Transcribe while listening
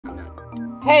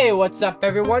Hey, what's up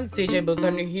everyone?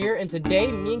 BlueThunder here, and today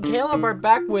me and Caleb are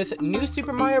back with New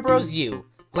Super Mario Bros. U.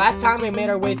 Last time we made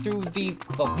our way through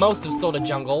most of Soda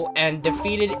Jungle and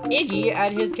defeated Iggy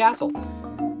at his castle.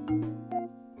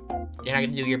 You're not gonna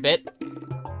do your bit?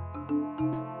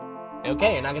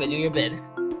 Okay, you're not gonna do your bit.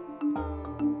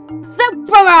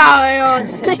 Super Mario!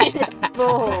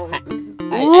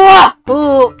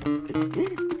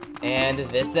 And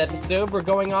this episode we're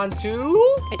going on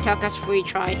to... It took us 3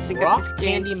 tries to get Rock this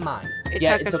game. Candy Mine.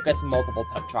 It took us multiple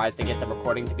tries to get the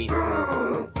recording to be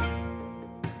smooth.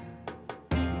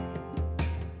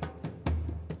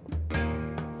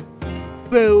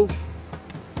 Boo.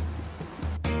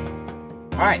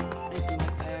 Alright.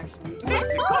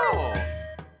 Let's go!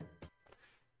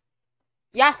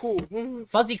 Yahoo!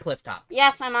 Fuzzy Cliff Top.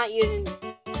 Yes, I'm not using...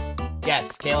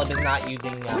 Yes, Caleb is not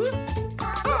using,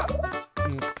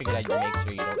 figured I'd make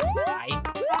sure you don't die.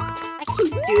 I can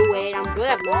do it. I'm good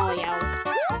at Mario.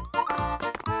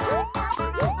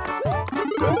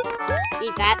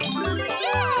 Eat that.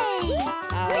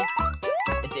 Sorry.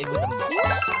 It was a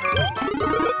mess.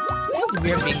 It feels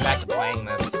weird being back to playing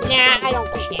this. Nah, I don't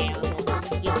care.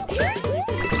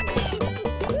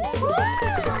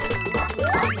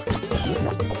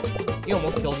 You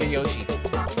almost killed your Yoshi.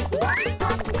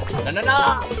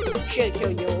 No! Should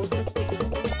kill yours.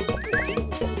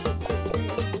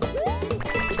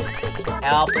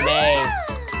 Help me!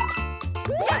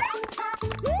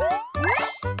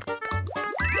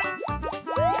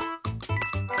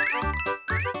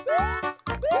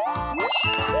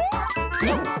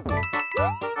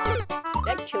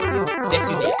 That killed you. Yes,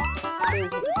 you did.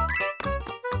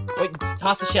 Wait,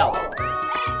 toss the shell.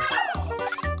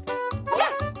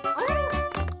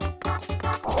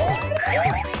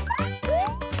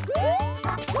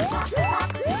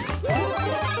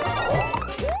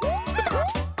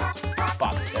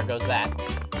 Fuck, there goes that.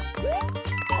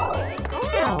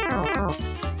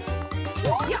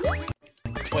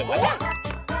 Wait, what?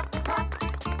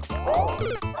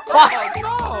 Fuck!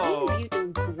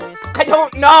 I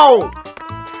don't know!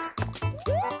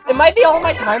 It might be all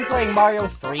my time playing Mario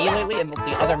 3 lately and the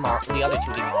other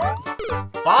 2D Mario.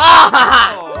 Fuck!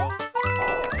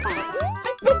 I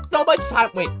spent so much time.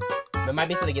 Wait, there might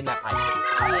be something in that pipe.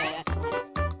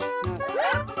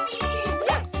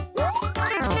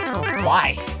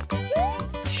 Why?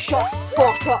 Shut the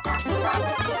fuck up.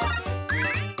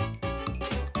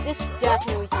 There's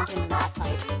definitely something in that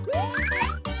pipe.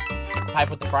 Pipe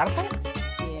with the piranha plant?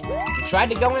 Yeah. You tried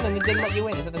to go in and it didn't let you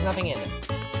in. It said there's nothing in it.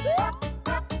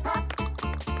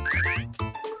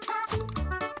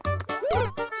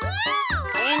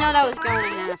 I didn't know that was going to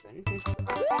happen.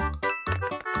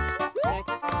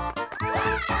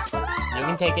 You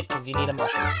can take it because you need a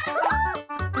mushroom.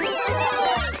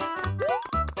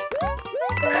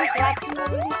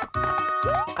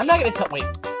 I'm not gonna tell. Wait.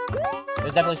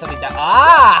 There's definitely something that.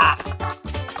 Ah!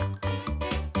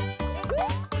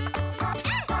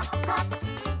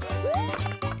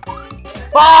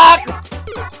 Fuck!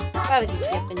 I was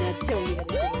dipping that till we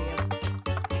had it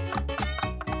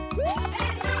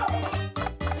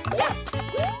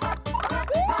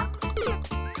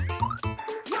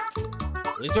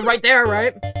At least we're right there,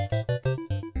 right?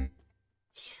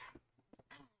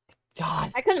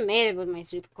 God. I could have made it with my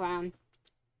super crown.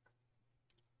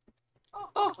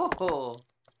 Oh,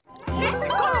 let's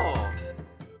go!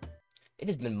 It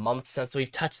has been months since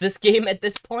we've touched this game at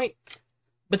this point.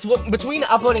 Between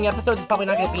uploading episodes, it's probably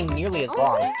not going to be nearly as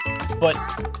long. But...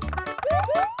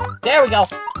 there we go!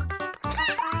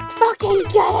 Fucking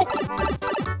get it!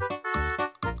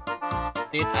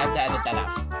 Dude, I have to edit that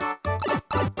out.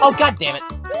 Oh, god damn it!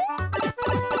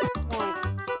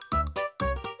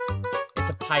 It's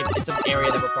a pipe. It's an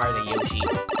area that requires a Yoshi.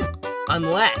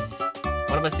 Unless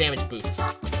one of us damage boosts.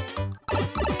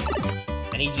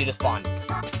 I need you to spawn.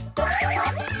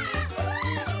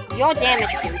 Your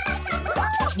damage boost.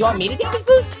 You want me to damage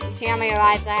boost? You see how many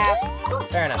lives I have?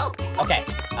 Fair enough. Okay.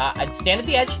 I'd stand at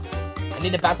the edge. I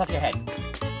need to bounce off your head.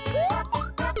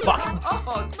 Fuck.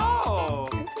 Oh no!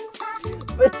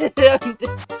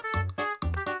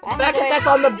 The fact that that's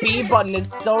on the B button is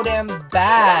so damn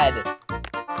bad.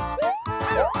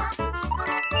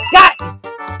 God!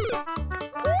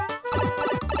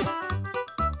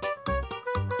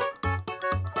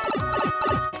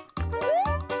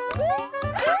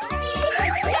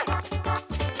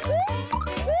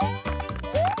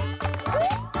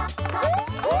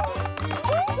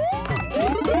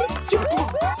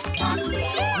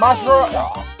 Mushroom!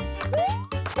 Oh.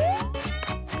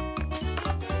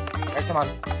 Here, come on.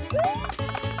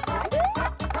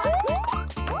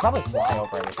 Probably fly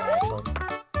over everything, actually.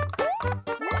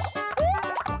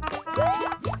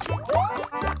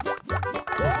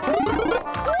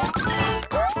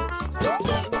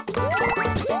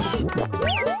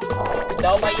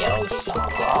 Shut the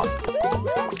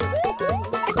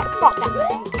fuck up.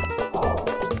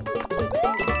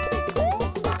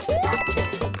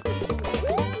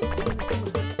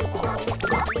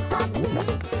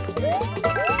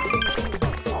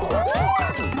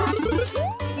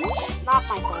 Not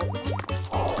my fault.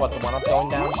 What, the one up going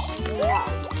down? No.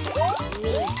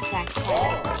 Me, second.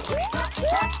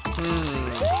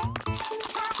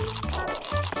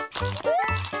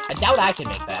 I doubt I can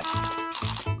make that.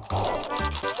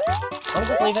 Let me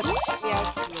just leave it. Yeah.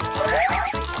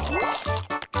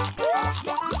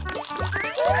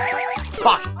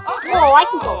 Fuck! Oh, I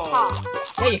can go top.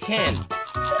 Yeah, you can.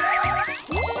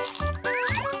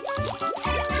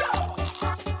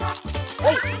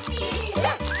 Wait.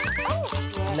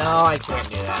 No, I can't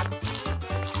do that.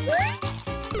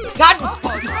 God! Oh,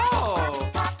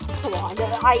 Come on,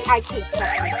 I take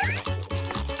second.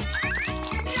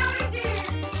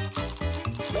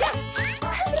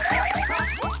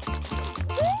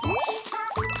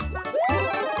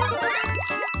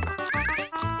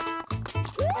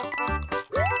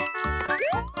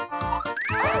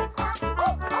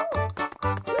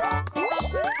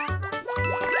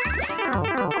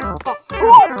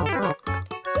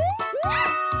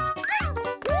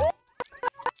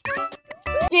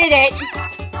 Did it!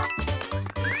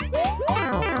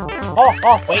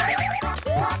 Oh, wait.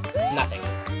 Nothing.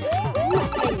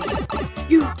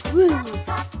 You lose.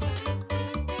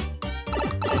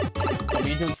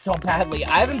 You're doing so badly.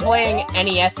 I've been playing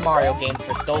NES Mario games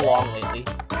for so long lately.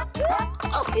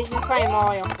 He's been playing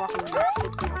Mario fucking.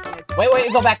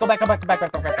 Wait, go back. There's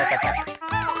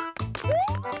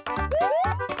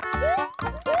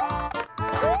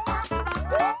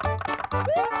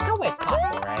no way it's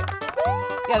possible, right?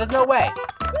 Yeah, there's no way.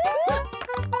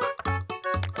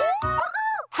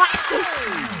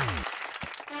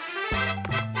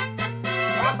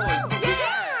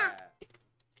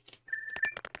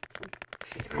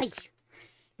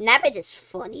 Nabbit is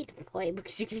funny to play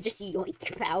because you can just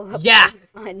yoink power up. Yeah.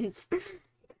 Buttons.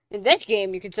 In this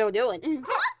game, you can still do it.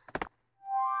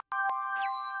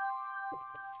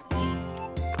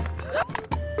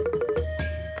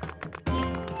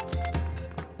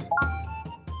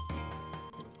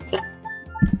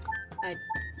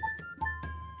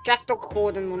 Check the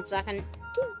code in 1 second.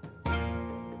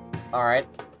 Alright.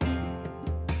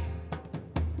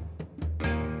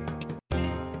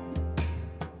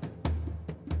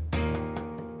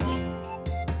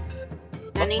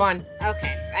 That's fine.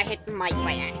 Okay, I hit the mic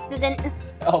by accident.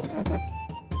 Oh.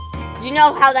 You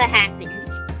know how that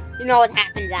happens. You know what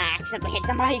happens I accidentally hit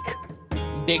the mic.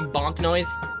 Big bonk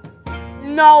noise?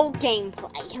 No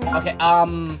gameplay. Okay,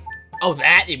 oh,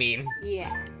 that you mean?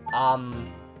 Yeah.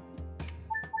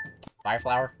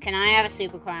 Fireflower? Can I have a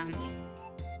super crown?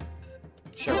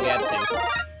 Sure, we have two.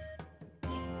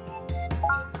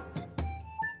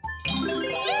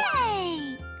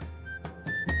 Yay!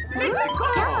 let's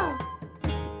go.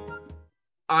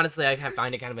 Honestly, I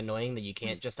find it kind of annoying that you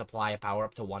can't just apply a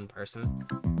power-up to one person.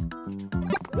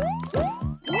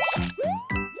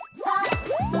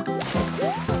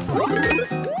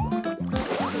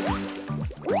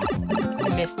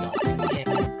 Missed it.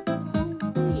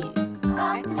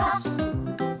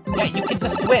 Yeah, you can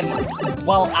just swim.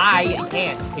 Well, I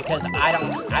can't because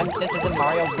this isn't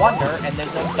Mario Wonder and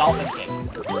there's no Dolphin King.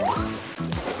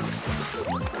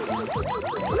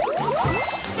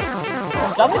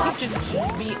 Dolphin King should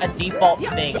just be a default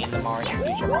thing in the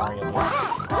Future Mario games.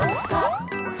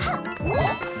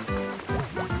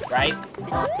 Right?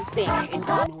 Fish is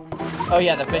normal. Oh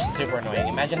yeah, the fish is super annoying.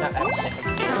 Imagine that if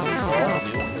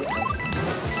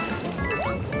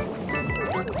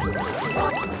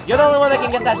you're the only one that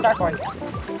can get that star coin.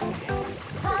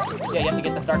 Yeah, you have to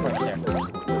get the star coin up there.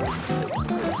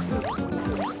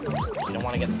 You don't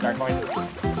want to get the star coin?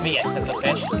 I mean, yes, because of the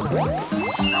fish.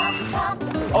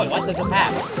 Oh, wait, what? There's a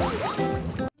path.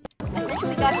 I think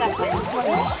we got that one.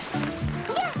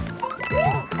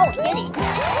 Oh, we did it.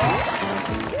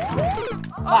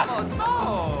 Fuck. Oh,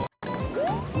 no.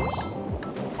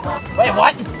 Wait,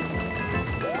 what?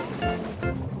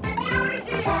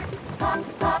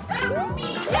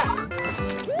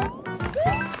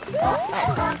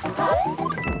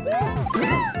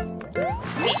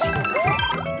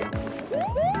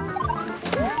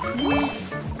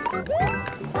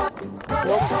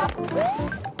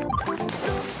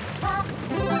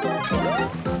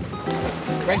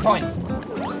 Great points.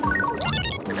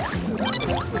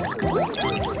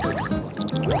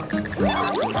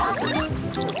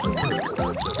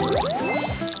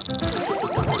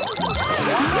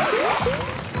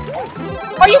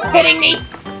 Are you kidding me?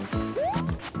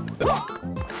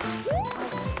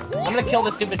 I'm gonna kill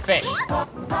this stupid fish.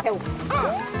 Kill.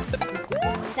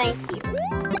 Thank you.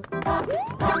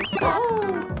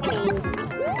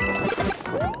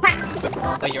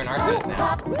 But you're an arsonist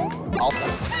now. Also.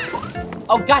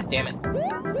 Oh, god damn it.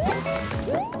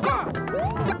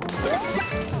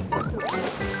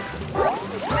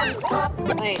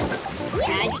 Wait,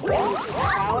 can I just go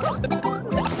out?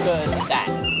 Good at that.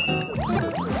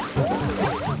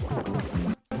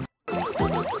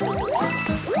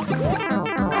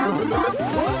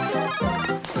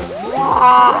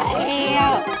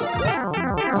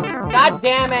 God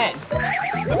damn it!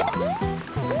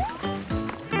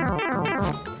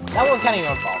 That was kind of your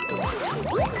own fault.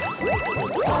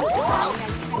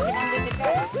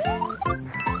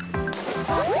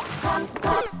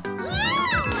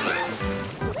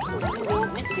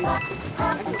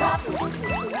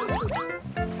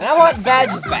 And I want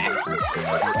badges back.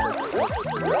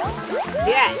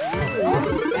 Yeah.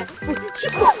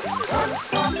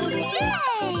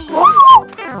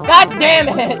 God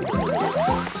damn it!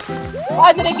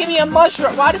 Why did it give me a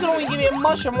mushroom? Why does it only give me a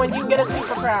mushroom when you get a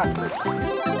super crown?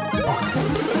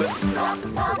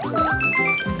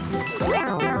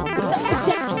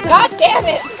 God damn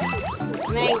it!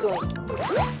 Mango.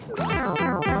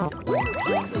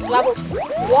 These levels,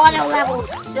 water levels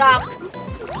suck.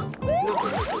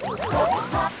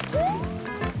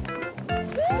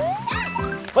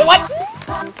 Wait, what?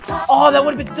 Oh, that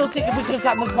would have been so sick if we could have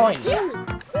gotten the coin.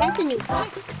 That's a new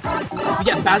thing. We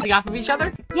get bouncing off of each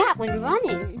other? Yeah, when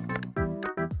running.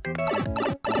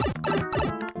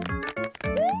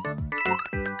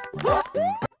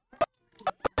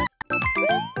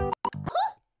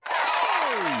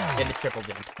 Get a triple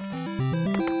jump.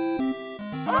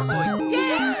 Oh,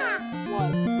 yeah!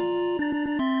 What?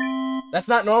 That's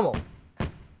not normal.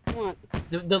 What?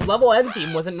 The level end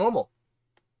theme wasn't normal.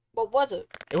 What was it?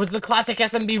 It was the classic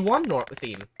SMB1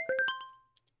 theme.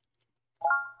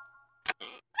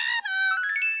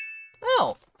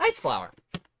 Oh, ice flower.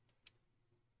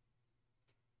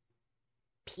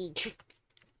 Peach.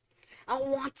 I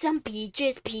want some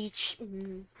peaches, peach.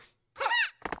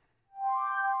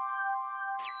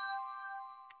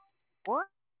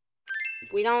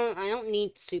 I don't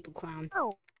need super crown.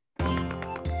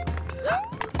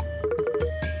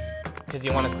 Because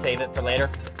you want to save it for later?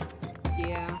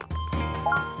 Yeah.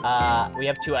 We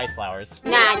have 2 ice flowers.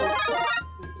 Nah, I don't.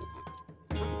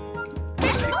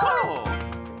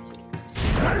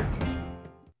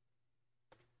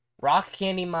 Rock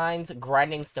Candy Mines,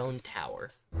 Grinding Stone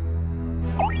Tower.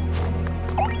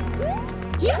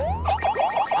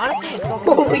 Honestly, it's not.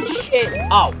 Holy shit.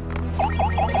 Oh.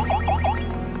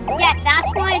 Yeah,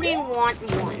 that's why I didn't want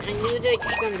one. I knew they were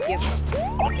just gonna give it.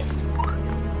 Okay.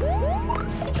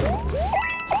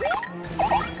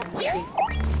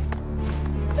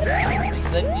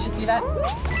 Did you see that?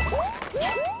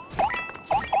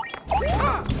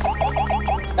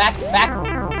 Back, back.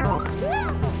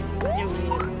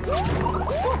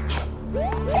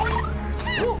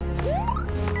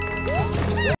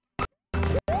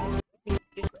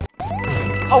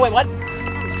 Oh, wait, what?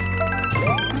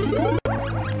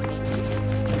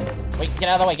 Wait, get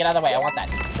out of the way, get out of the way. I want that.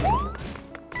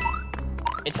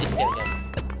 It's getting good.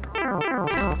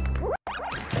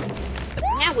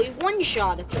 Yeah, we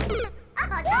one-shot it. Oh,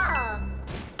 no!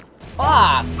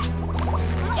 Fuck!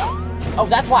 Oh,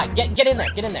 that's why. Get in there,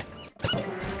 get in there.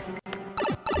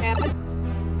 Thank you.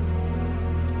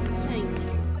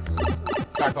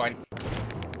 Star coin.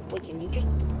 Wait, can you just...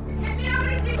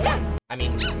 I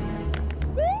mean...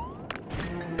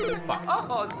 Fuck.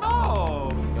 Oh, no!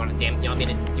 Do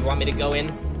you want me to go in?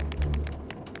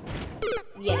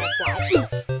 Yeah, that's why.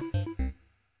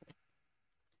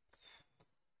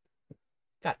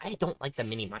 God, I don't like the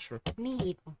mini mushroom.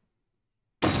 Me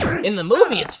either. In the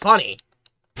movie, it's funny.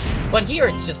 But here,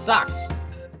 it just sucks.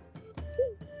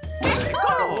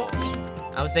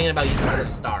 I was thinking about using one of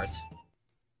the stars.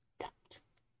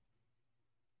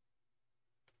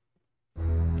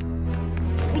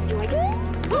 Wait, do I get this?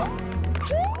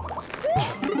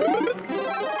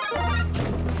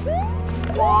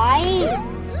 Why?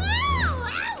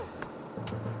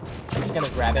 I'm just gonna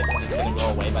grab it because it's gonna go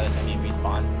away by the time you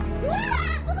respawn.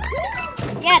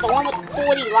 Yeah, the one with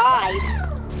 40 lives.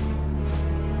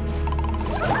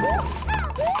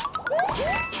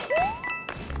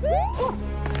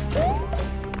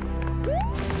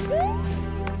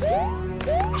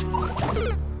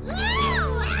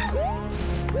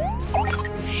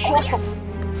 Shut up.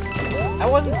 I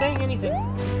wasn't saying anything.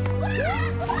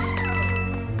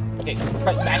 Okay,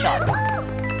 mash R.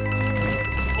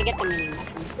 I get the mini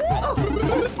mushroom.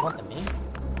 You want the mini?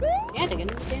 Yeah, they're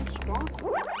getting damn strong.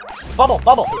 Bubble,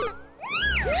 bubble!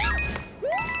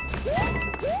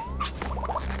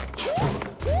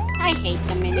 I I hate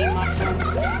the mini mushroom.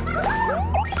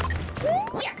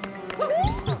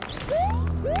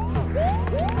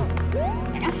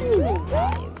 It doesn't even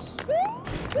lives.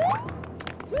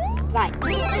 Life.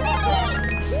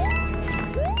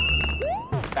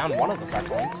 Found one of the star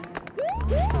coins.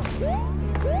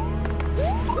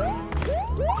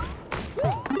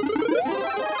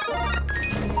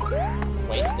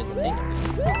 Wait, there's a thing.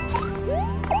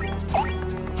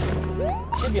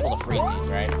 Should be able to freeze these,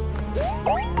 right?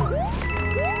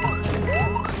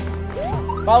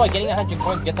 By the way, getting 100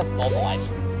 coins gets us both alive.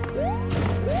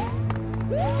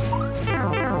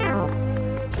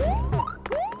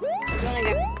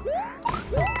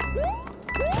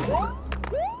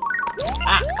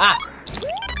 Ah!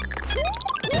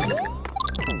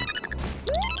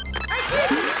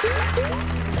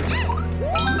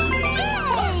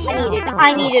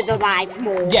 I needed the lives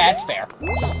more. Yeah, it's fair.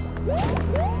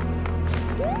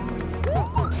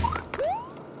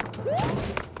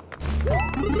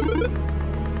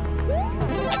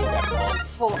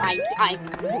 I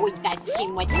avoid that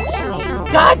scene with you.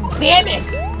 God damn it!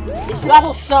 This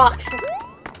level sucks.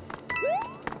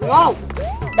 No.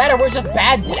 That or we're just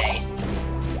bad today.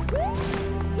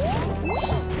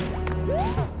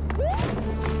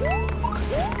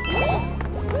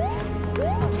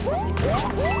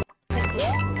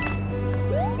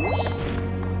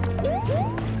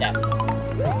 Step.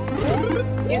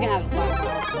 You can have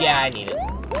fun. Yeah, I need it.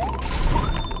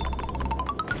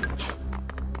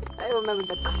 I remember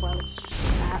the close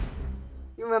strat.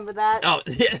 You remember that? Oh,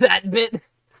 that bit.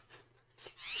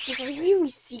 It's a really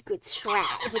secret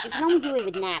strat, but you can only do it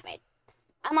with Nabbit.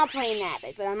 I'm not playing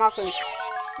Nabbit, but I'm not going to...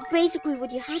 Basically,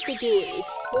 what you have to do is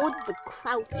hold the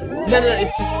crouch. No,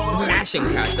 it's just mashing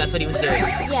crouch. That's what he was doing.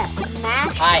 Yeah,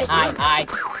 mash. I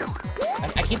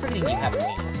keep forgetting you have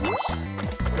wings.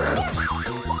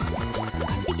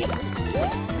 Yes, you can.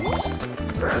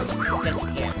 Yes, you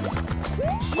can.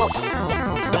 Whoa.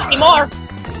 Not anymore!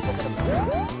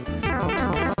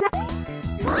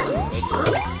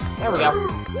 There we go.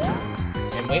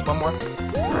 And wait, one more.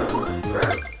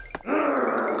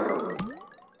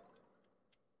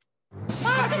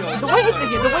 The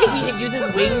way he uses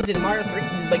wings in Mario 3,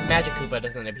 like Magic Koopa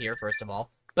doesn't appear, first of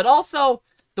all. But also,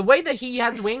 the way that he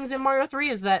has wings in Mario 3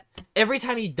 is that every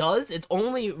time he does, it's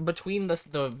only between the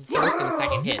first and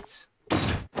second hits.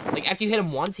 Like, after you hit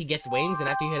him once, he gets wings, and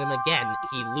after you hit him again,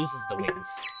 he loses the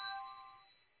wings.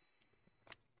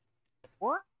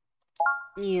 What?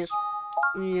 Yes.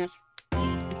 Yes.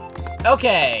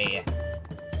 Okay.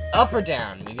 Up or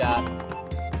down? We got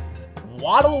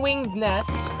Waddle Winged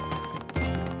Nest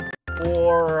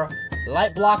or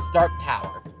Light Block's Dark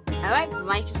Tower. I like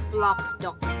Light Block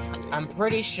Dark Tower. I'm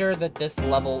pretty sure that this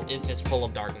level is just full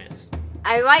of darkness.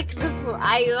 I like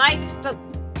the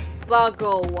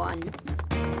Buggle one.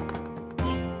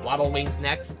 Waddle Wings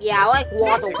next? Yeah, I like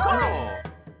Waddle.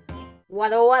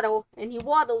 Waddle, waddle, and he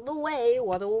waddled away.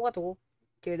 Waddle, waddle.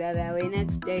 To the very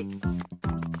next day.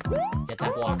 Get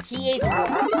that block. He is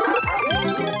waddle.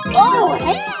 Oh,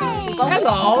 hey!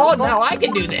 Hello! Now I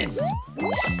can do this!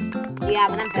 Yeah,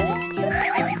 but I'm better than you.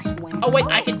 I can swim. Oh wait,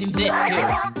 I can do this too.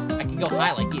 I can go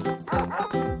high like you.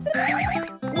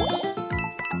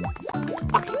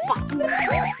 Fucking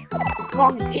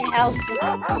Monkey House.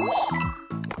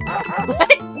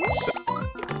 What?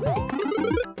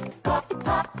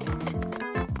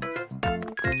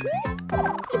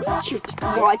 You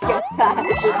not get that.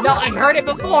 No, I've heard it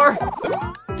before!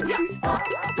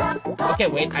 Okay,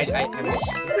 wait, I'm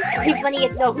People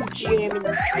need to know who German.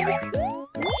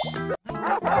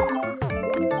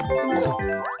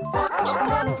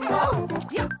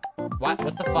 What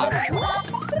the fuck?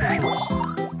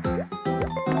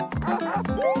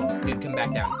 Dude, come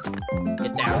back down.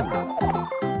 Get down.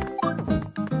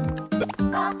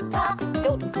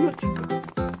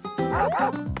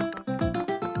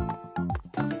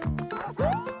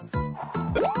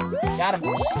 Got him.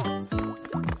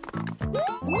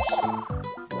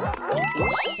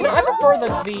 You know, I prefer the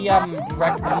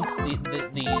raccoons,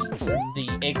 the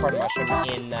acorn mushroom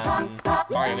in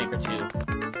Mario Maker 2.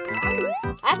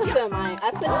 I prefer mine.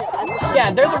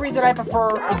 Yeah, there's a reason I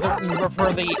prefer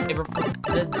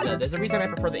there's a reason I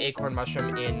prefer the acorn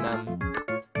mushroom in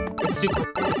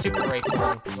super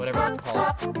acorn, whatever it's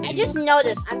called. I just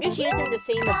noticed. I'm just using the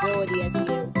same ability as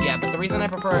you. Yeah, but the reason I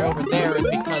prefer it over there is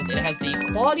because it has the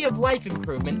quality of life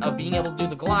improvement of being able to do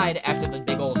the glide after the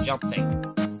big old jump thing.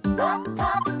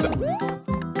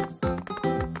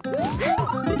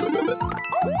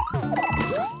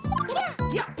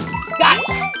 Got it!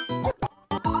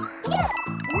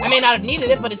 I may not have needed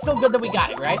it, but it's still good that we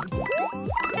got it, right?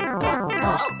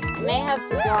 I may have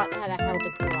forgotten how the hell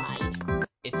to glide.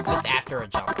 It's just after a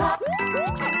jump. You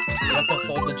have to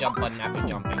hold the jump button after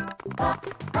jumping.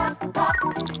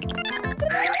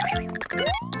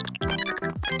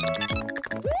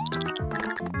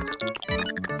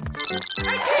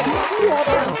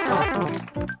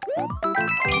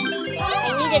 I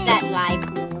needed that live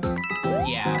move.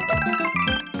 Yeah.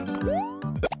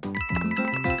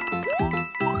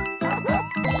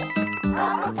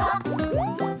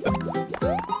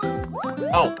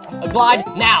 Oh, a glide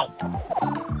now!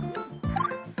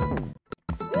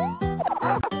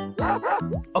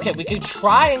 Okay, we could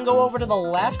try and go over to the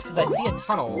left, because I see a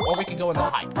tunnel, or we could go in the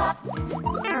pipe.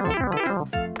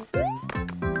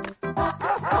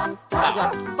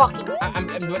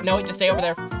 Fucking. No, just stay over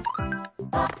there.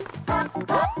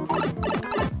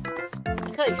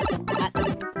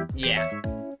 Yeah.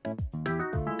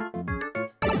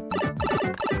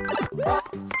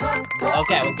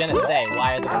 Okay, I was gonna say,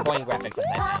 why are the coin graphics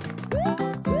upside down?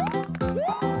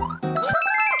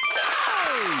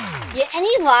 Yeah,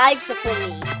 any lives are for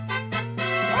me.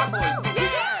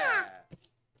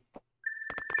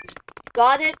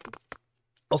 Got it?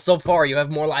 Well, so far, you have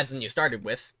more lives than you started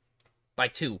with. By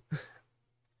 2.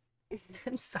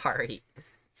 I'm sorry.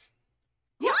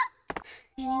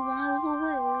 Any miles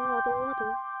away,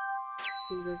 water.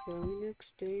 To the very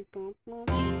next day,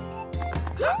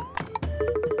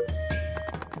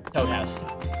 Toad House.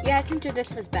 Yeah, I think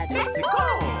this was better.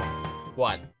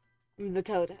 What? The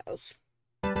Toad House.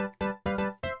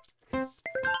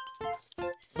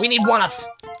 We need 1-ups!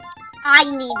 I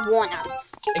need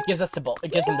 1-ups. It gives us to both.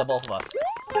 It gives them to both of us.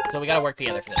 So we gotta work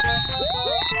together for this.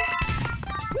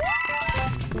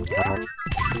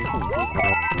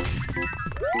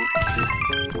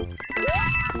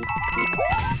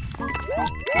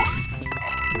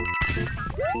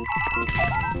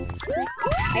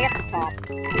 I got the top.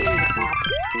 I need the top.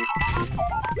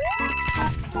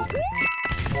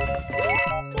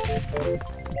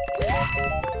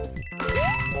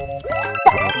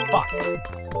 Fuck.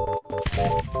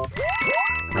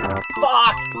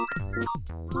 Fuck!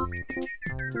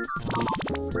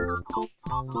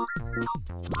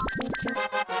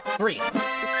 Three. I'm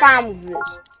fine with this.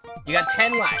 You got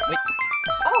 10 lives. Wait.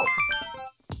 Oh.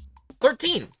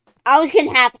 13. I was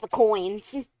getting half the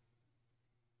coins.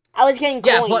 I was getting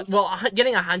Yeah, coins. but, well,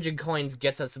 getting 100 coins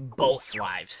gets us both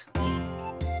lives.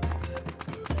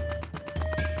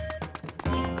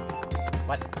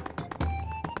 What?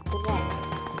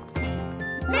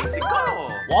 Let's go!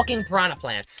 Walking piranha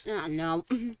plants. Oh, no.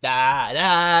 Da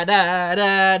da da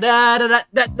da da da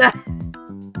da da.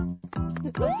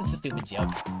 That's such a stupid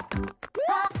joke.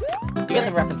 You get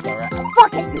the reference though, right?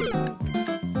 Fuck it!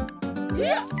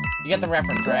 You get the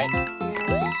reference, right?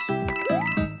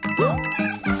 No.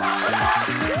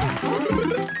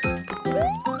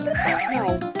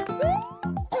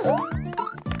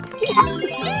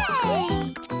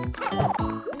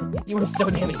 You were so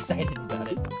damn excited about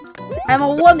it. I'm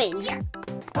a woman.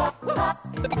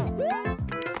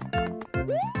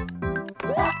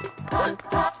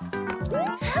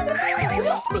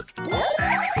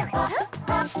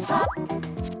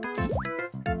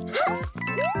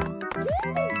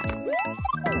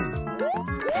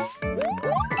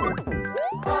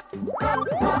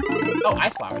 Oh,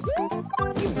 ice flowers.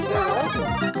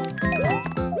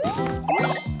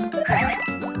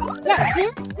 Yeah.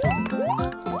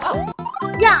 Oh.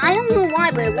 Yeah, I don't know why,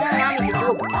 but it won't allow me to do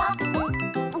it.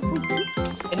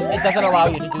 It doesn't allow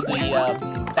you to do the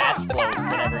fast float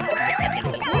whenever you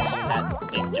technically do that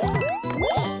big jump.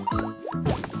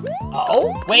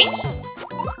 Oh, wait!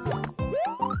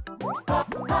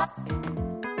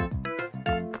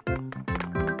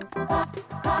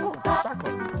 Oh, star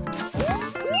coin.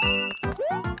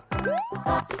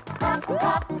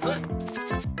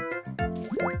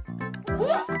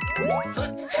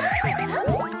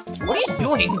 What are you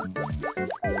doing?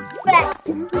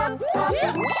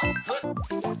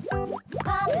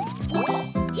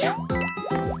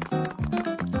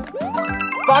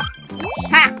 Fuck!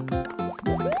 Ha!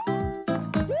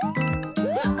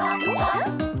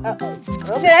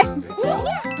 Okay.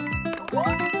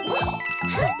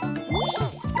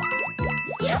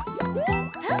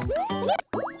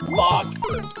 Fuck!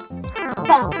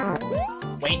 Fuck.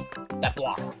 Wait, that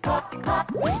block.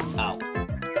 Oh.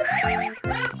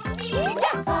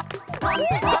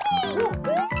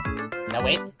 Now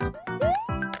wait.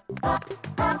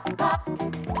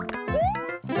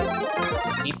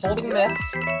 Keep holding this.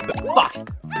 Fuck!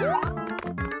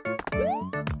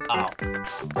 Oh.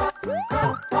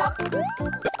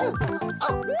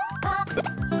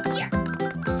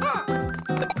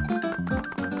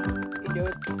 You do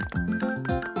it.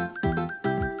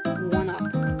 1 up.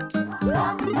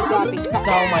 You gotta be fast.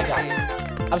 Oh my god.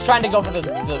 I was trying to go for the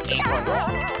acorn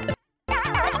mushroom.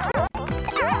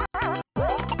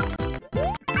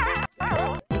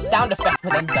 The sound effect for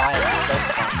them dying is so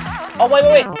fun. Oh,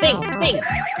 wait. Thing!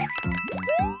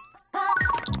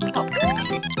 Oh.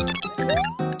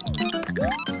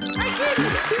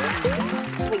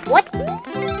 Wait, what? I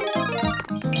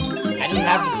didn't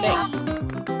have the thing.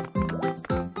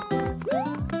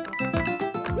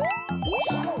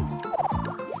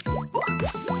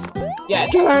 Yeah,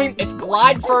 it's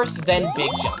glide first, then big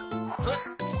jump.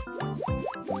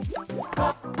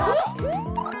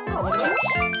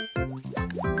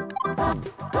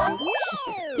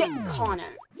 Get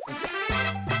Connor.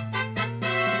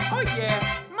 Oh yeah,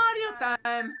 Mario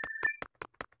time.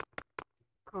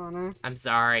 Connor, I'm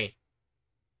sorry.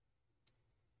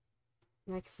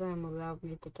 next time allow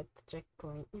me to get the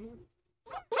checkpoint.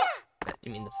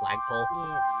 You mean the flagpole?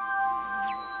 Yes.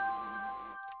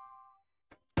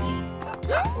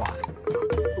 Block.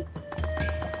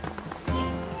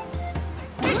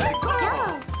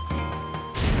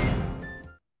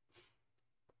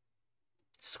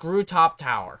 Screw top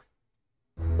tower.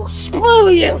 We'll screw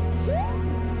you!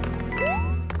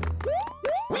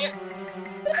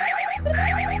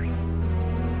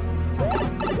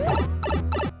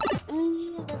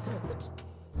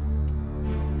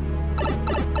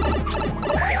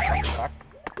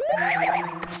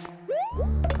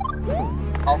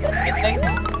 Also, this thing?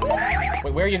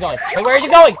 Wait, where are you going? Wait, where are you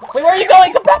going? Wait, where are you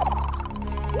going? Come back!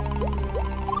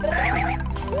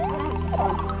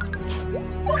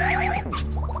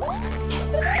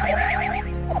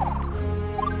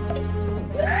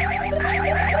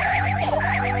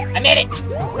 I made it!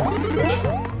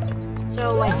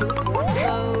 So, like, one of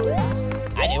those...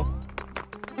 I do.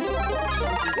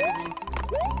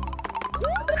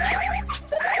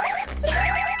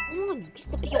 Come on,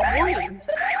 get to be a woman.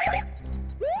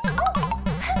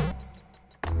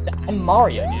 I'm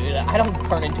Mario, dude. I don't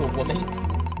turn into a woman.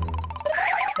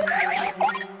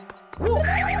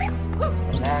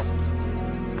 And that.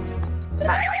 Come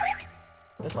on.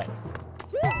 This way.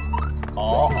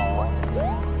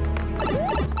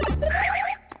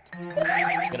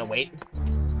 Just gonna wait.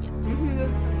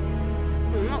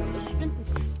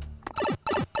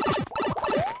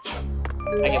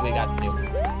 I get what we got to do.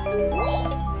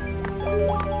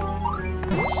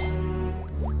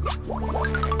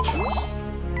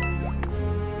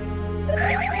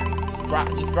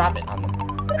 Just drop it on them.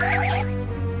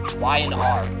 Y and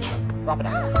R. Drop it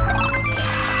on them.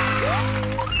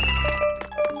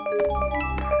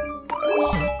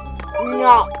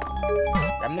 No.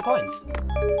 Grab them the coins.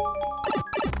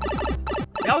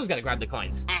 We always gotta grab the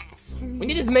coins. Ass. We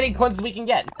need as many coins as we can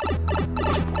get.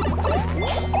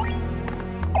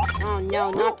 Oh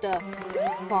no, not the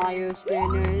fire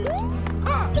spinners.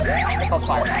 They're called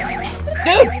fire.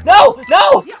 Dude! No!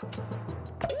 No!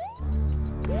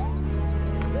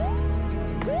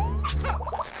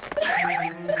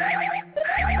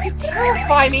 You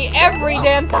terrify me every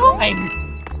damn time!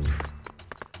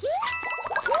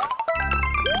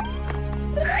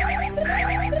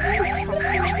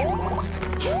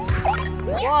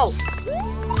 Whoa!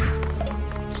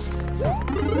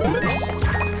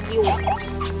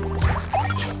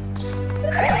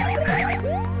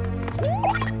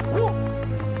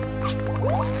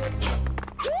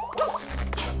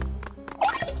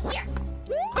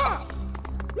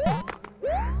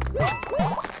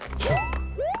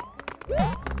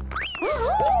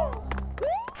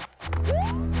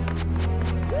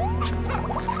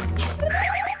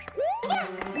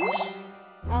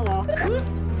 Hello.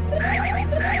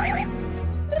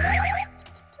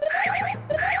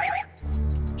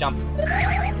 Jump.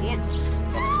 Yeah.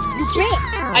 You can't!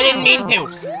 I didn't mean to!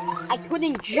 I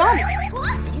couldn't jump!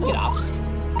 You get off.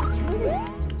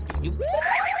 You...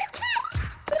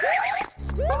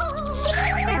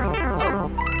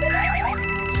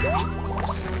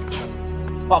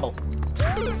 Bubble.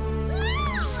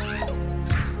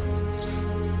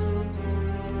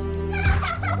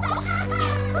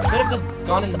 Could have just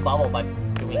gone in the bubble by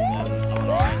doing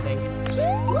I think.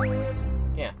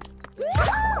 Yeah.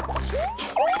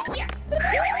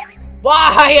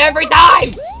 Why every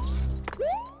time?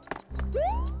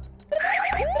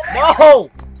 No!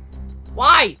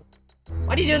 Why?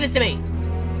 Why do you do this to me?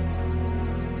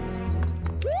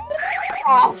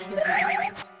 Oh.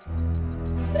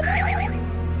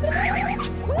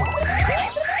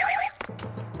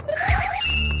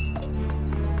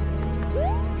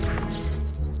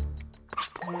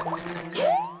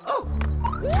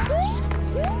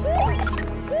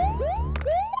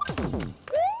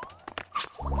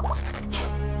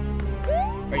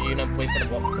 Are you gonna wait for the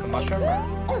mushroom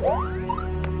or?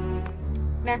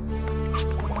 Nah.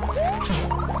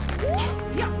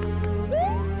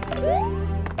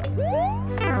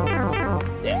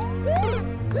 Yeah.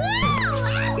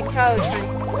 You can tell it's trying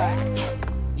to come back.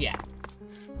 Yeah.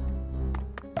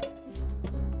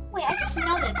 Wait, I just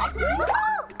noticed. I can do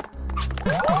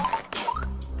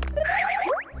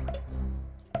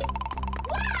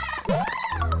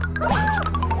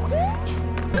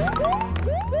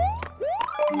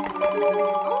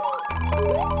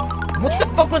What the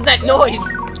fuck was that noise?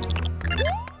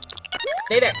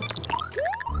 Stay there.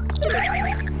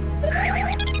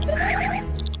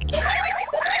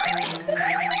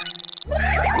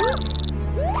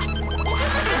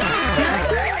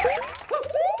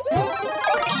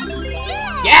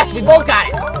 Yes, we both got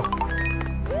it.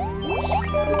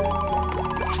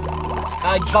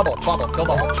 Bubble, go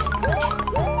bubble.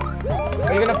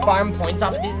 Are you gonna farm points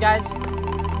off of these guys?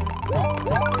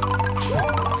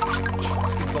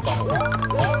 Go bubble.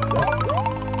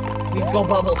 Please go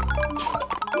bubble.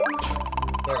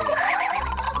 There we go.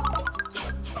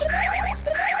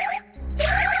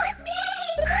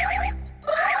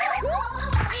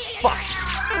 Fuck.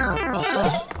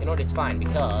 You know what? It's fine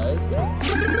because. There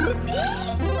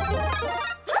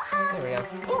we go.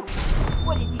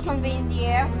 What is he gonna be in the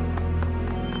air?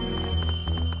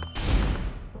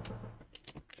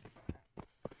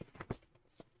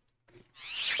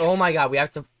 Oh my god, we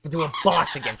have to do a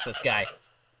boss against this guy.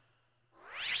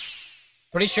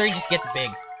 Pretty sure he just gets big.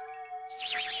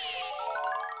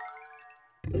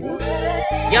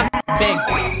 Yep, big.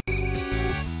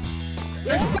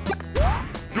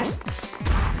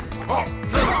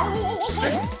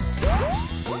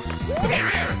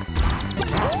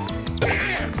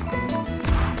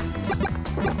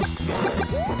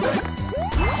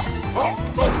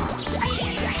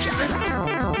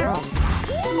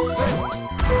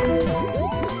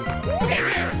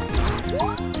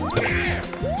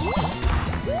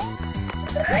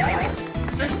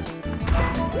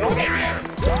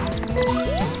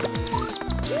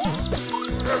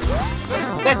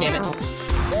 God damn it.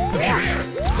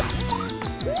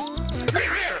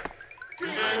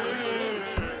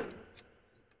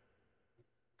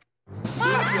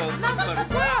 Mario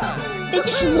 #1! They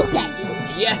just look at you.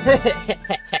 Yeah.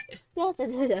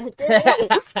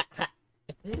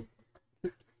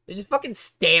 They just fucking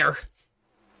stare.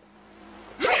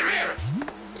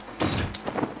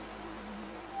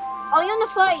 Oh, you're in the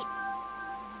fight.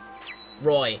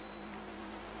 Roy.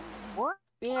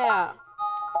 Yeah.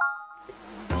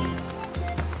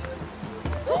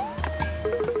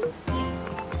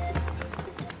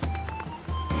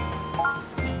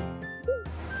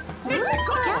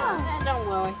 Don't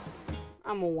worry.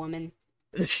 I'm a woman.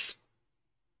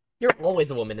 You're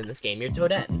always a woman in this game. You're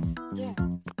Toadette. Yeah.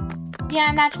 Yeah,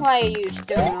 and that's why I used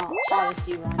doing an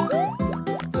Odyssey run.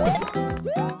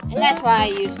 And that's why I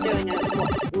used doing a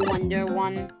Wonder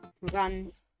one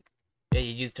run. Yeah,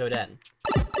 you used Toadette.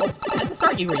 Well, at the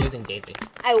start, you were using Daisy.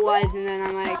 I was, and then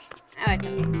I'm like, I like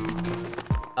them.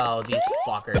 Oh, these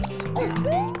fuckers.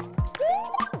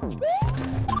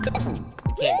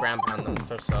 You can't ground pound them,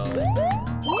 they're so...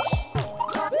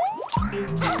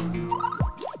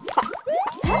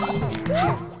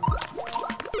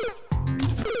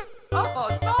 Oh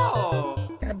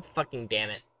no! God fucking damn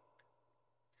it.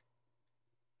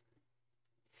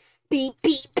 Beep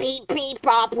beep beep beep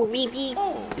bop beep beep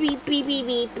beep beep beep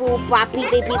beep boop bop beep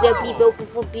beep beep beep beep boop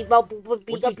boop beep bop boop boop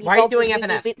beep beep. Why are you doing F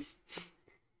and F?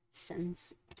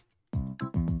 Sense.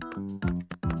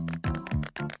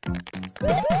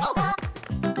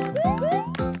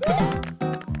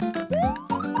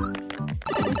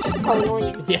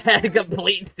 Yeah,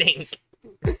 complete sync.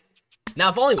 Now,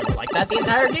 if only we were like that the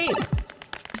entire game.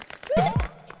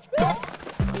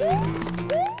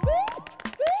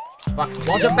 Fuck,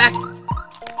 wall jump back.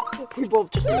 We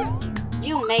both just.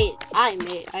 You made. I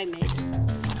made.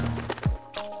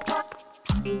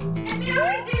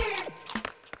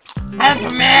 Help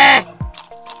me!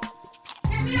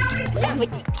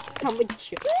 Somebody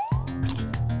chill.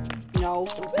 No,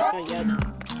 not yet.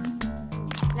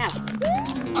 Now.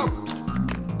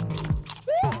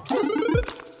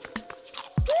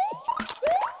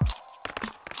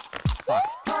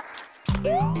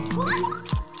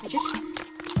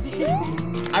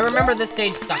 I remember this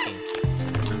stage sucking.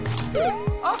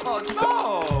 Oh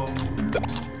no!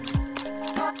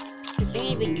 You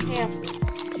need to be careful.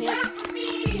 You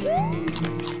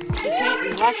can't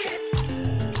rush it.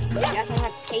 You have to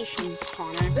have patience,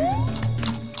 Connor.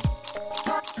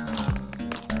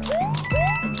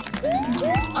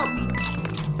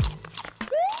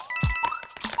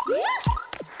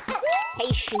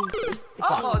 Patience is the key.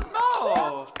 Oh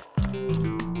no!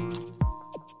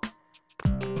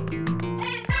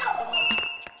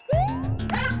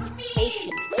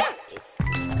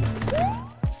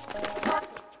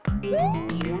 You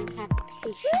don't have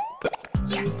patience.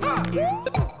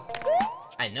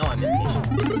 I know I'm impatient.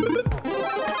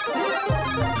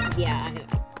 Yeah,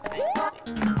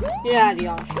 yeah, the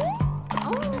option.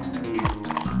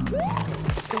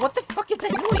 What the fuck is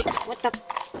that noise? What the?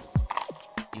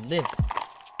 You lived.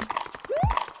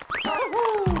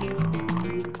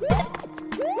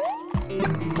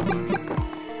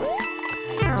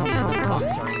 These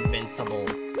fucks are invincible.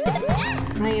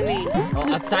 What do you mean?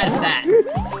 Well, outside of that.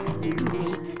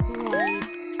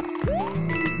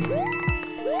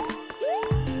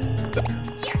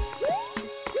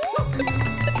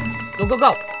 Go, go,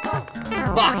 go!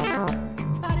 Fuck! I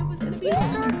thought it was gonna be a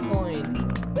start point.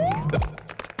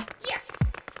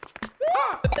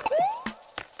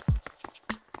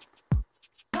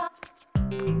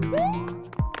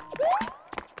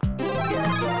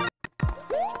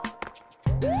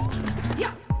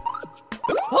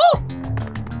 Oh!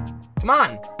 Come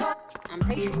on! I'm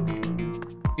patient.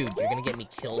 Dude, you're gonna get me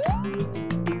killed.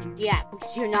 Yeah,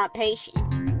 because you're not patient.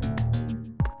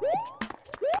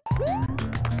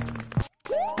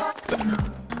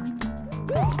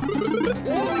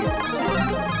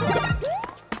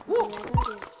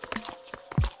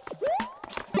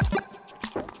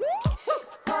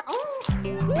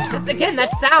 That's again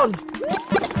that sound!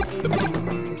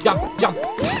 Jump, jump!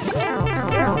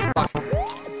 Fuck.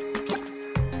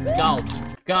 Go,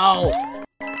 go!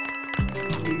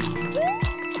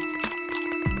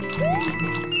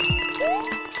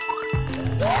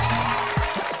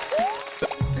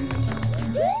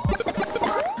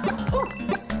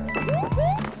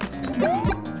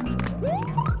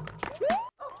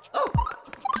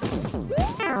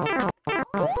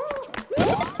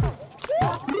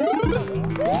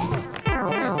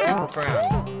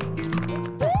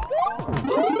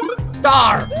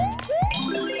 Star!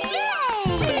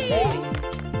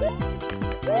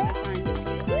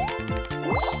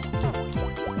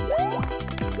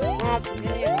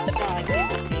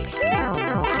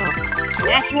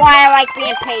 That's why I like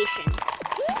being patient.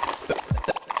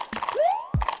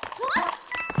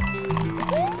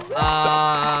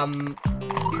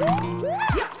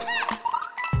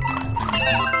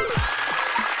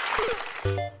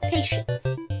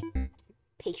 Patience.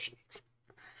 Patience.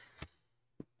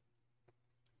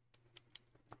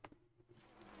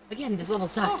 Again, this level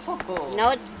sucks.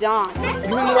 No, it's not.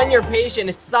 Even when you're patient,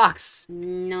 it sucks.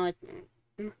 No, it's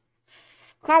not.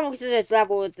 Coming to this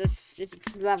level, this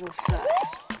level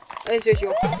sucks. This is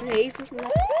your favorite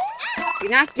level.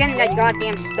 You're not getting that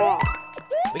goddamn star.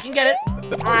 We can get it.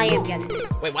 I am getting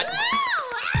it. Wait, what?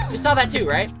 You saw that too,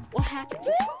 right? What happened?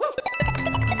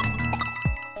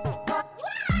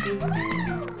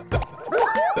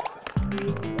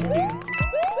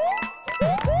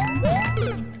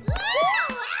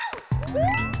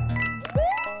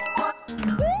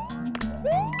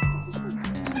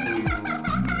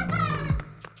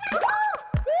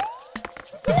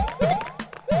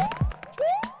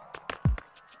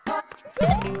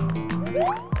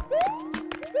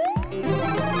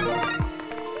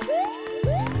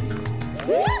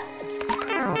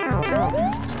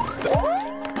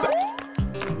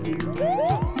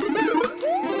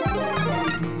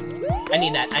 I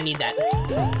need that. I need that.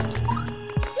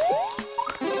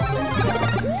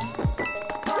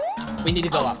 We need to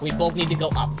go up. We both need to go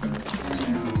up.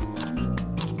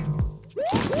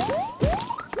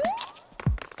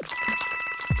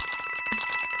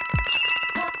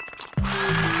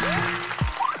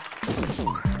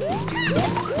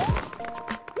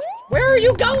 Where are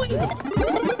you going?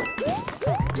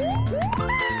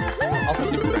 Also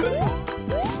super crowded.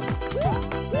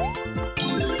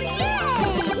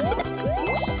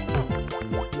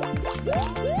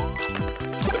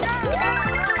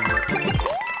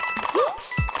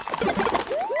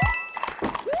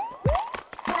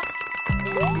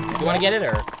 You want to get it,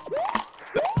 or?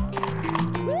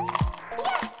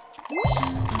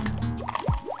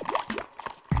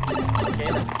 Okay,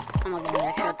 then. I'm not getting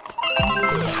that shit.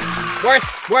 Worse!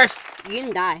 Worse! You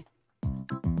didn't die.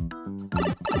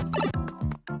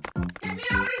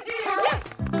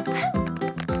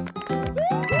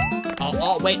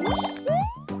 Oh, wait.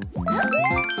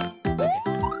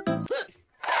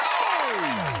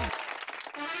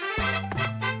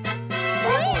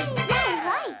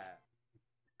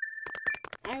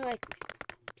 I like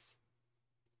maps.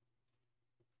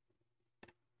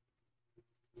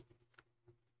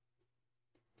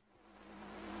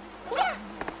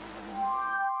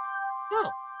 Oh.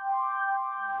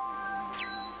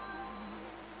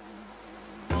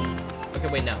 Okay,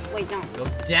 wait, no. Wait, no. Go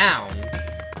down.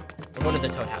 We're going to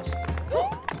the Toad House.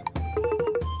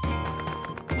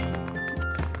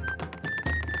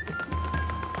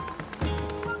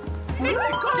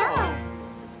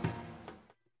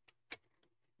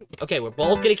 Okay, we're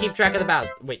both gonna keep track of the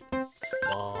battles. Wait.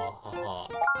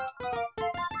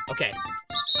 Okay.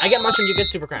 I get mushroom, you get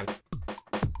super crown.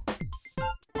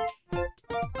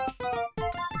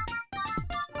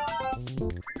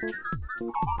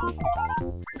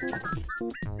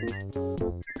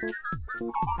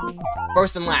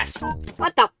 First and last.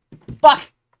 What the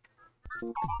Fuck!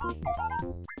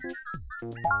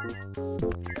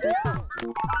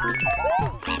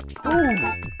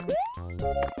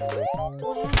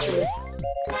 What happened?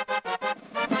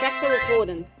 Check the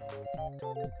recording.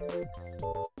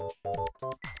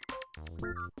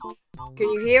 Can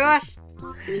you hear us?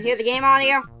 Can you hear the game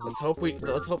audio? Let's hope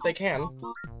they can.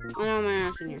 Oh no, I'm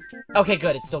asking you. Okay,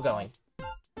 good, it's still going.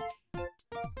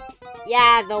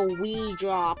 Yeah, the Wii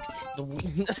dropped. The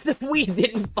Wii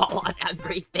didn't fall on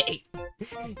everything.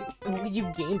 It's the Wii U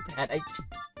gamepad.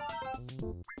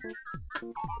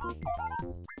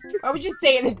 Why would you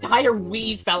say an entire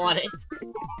Wii fell on it?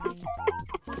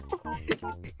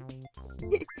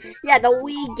 Yeah, the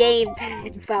Wii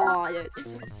gamepad fell on it.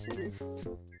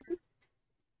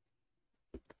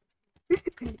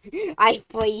 I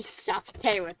play stuff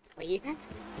terribly.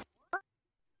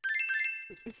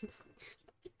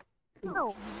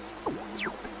 No.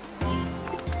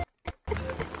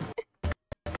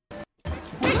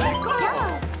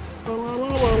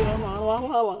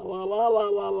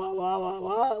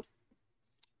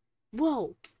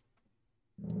 Whoa.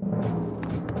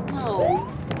 No.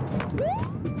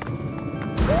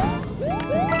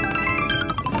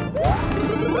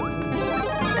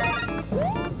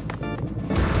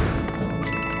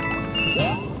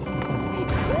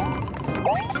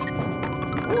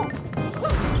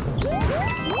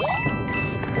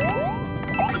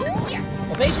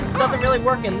 Well, patience doesn't really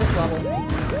work in this level.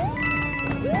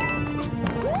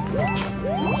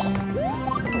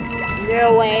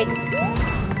 No way.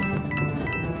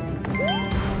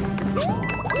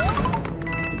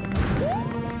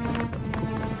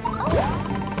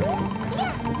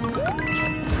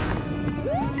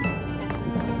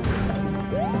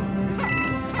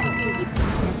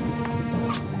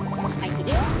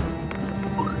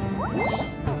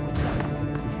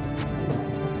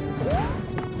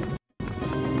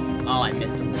 Oh, I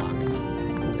missed a block.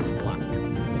 There's a block here.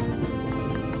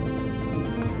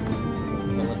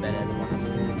 I'm gonna let that as one.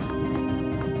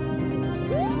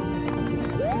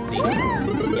 Let's see. Yeah,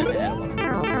 I had one.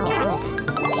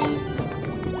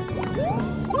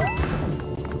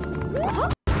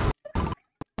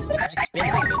 I just spin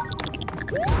like it.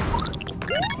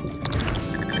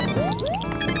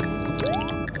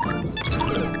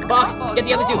 Fuck! Get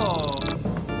the other two!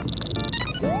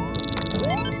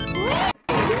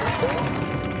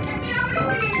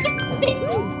 Dude.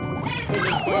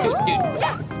 I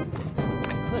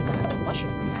could have gotten a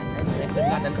mushroom from that. I could have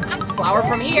gotten an ice flower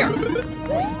from here.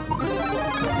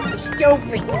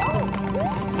 Stupid.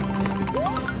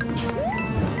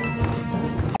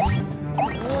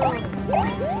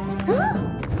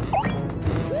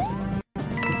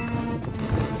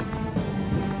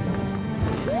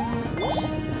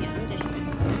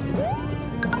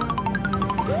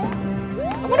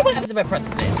 I wonder what happens if I press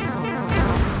this.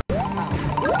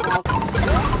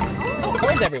 Oh,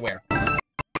 coins everywhere.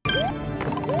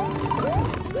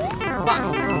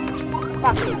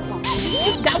 Fuck.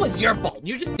 That was your fault.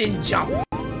 You just didn't jump.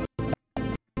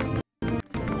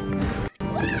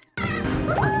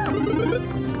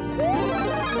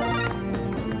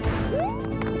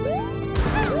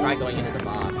 Try going into the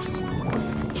boss.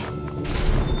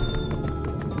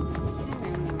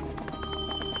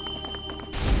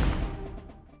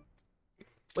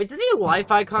 Wait, does your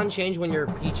life icon change when you're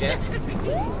Peachette?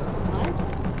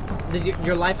 Does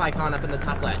your life icon up in the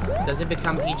top left, does it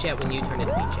become Peachette when you turn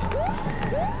into Peachette?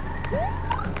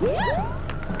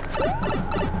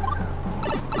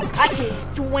 I can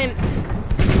swim.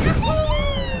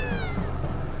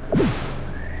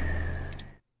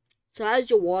 So how does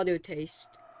your water taste?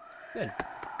 Good.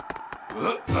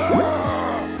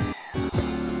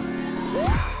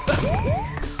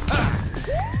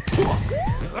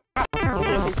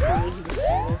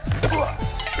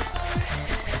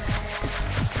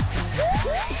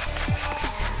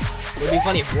 It would be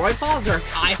funny if Roy falls or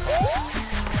if I fall.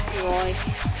 Roy.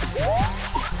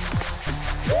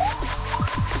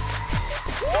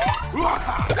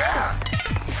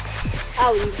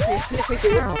 Oh, you can do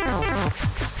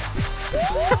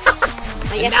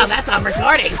it. And now that's on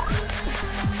recording.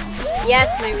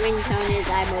 Yes, my ringtone is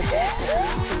I'm okay.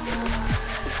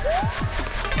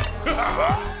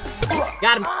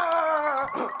 Got him.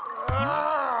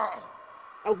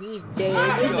 Oh, he's dead.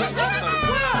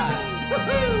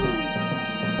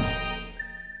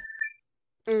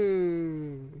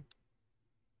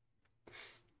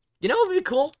 You know what would be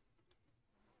cool?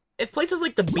 If places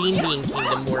like the Bean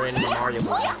Kingdom were in the Mario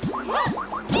movies.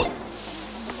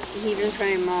 He's been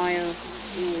playing Mario and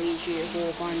Luigi a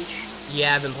whole bunch.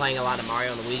 Yeah, I've been playing a lot of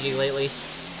Mario and Luigi lately.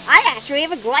 I actually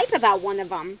have a gripe about one of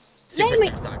them.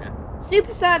 Super Saga.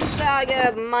 Super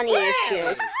Saga money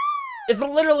issue. It's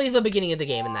literally the beginning of the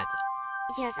game, and that's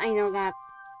it. Yes, I know that.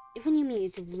 What do you mean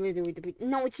it's literally the beginning?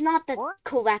 No, it's not the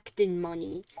collecting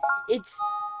money. It's...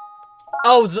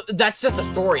 Oh, that's just a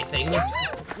story thing.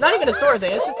 Not even a story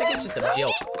thing, I just think it's just a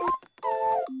joke.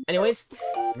 Anyways,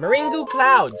 Maringu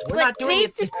Clouds. We're not doing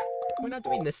it. We're not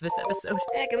doing this episode.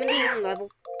 Heck, I'm gonna do one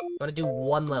level. Want to do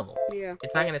one level? Yeah.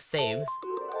 It's not gonna save.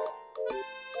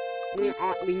 We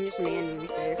can just manually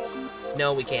save.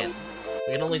 No, we can't.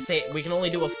 We can only say we can only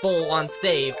do a full-on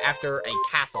save after a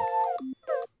castle.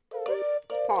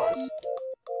 Pause.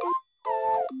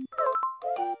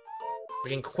 We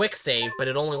can quick save, but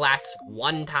it only lasts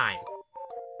one time.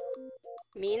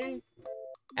 Meaning?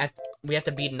 We have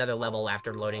to beat another level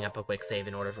after loading up a quick save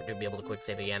in order to be able to quick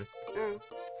save again.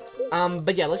 Oh.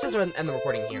 But yeah, let's just end the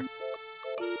recording here.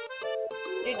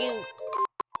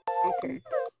 Okay.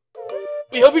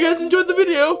 We hope you guys enjoyed the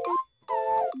video.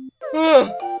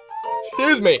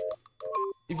 Excuse me.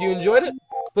 If you enjoyed it,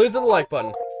 please hit the like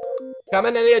button.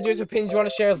 Comment any ideas or opinions you want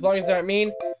to share as long as they aren't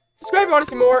mean. Subscribe if you want to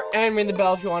see more, and ring the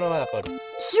bell if you want to upload.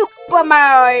 Super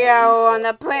Mario on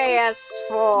the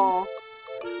PS4.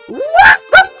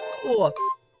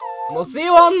 We'll see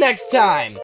you all next time.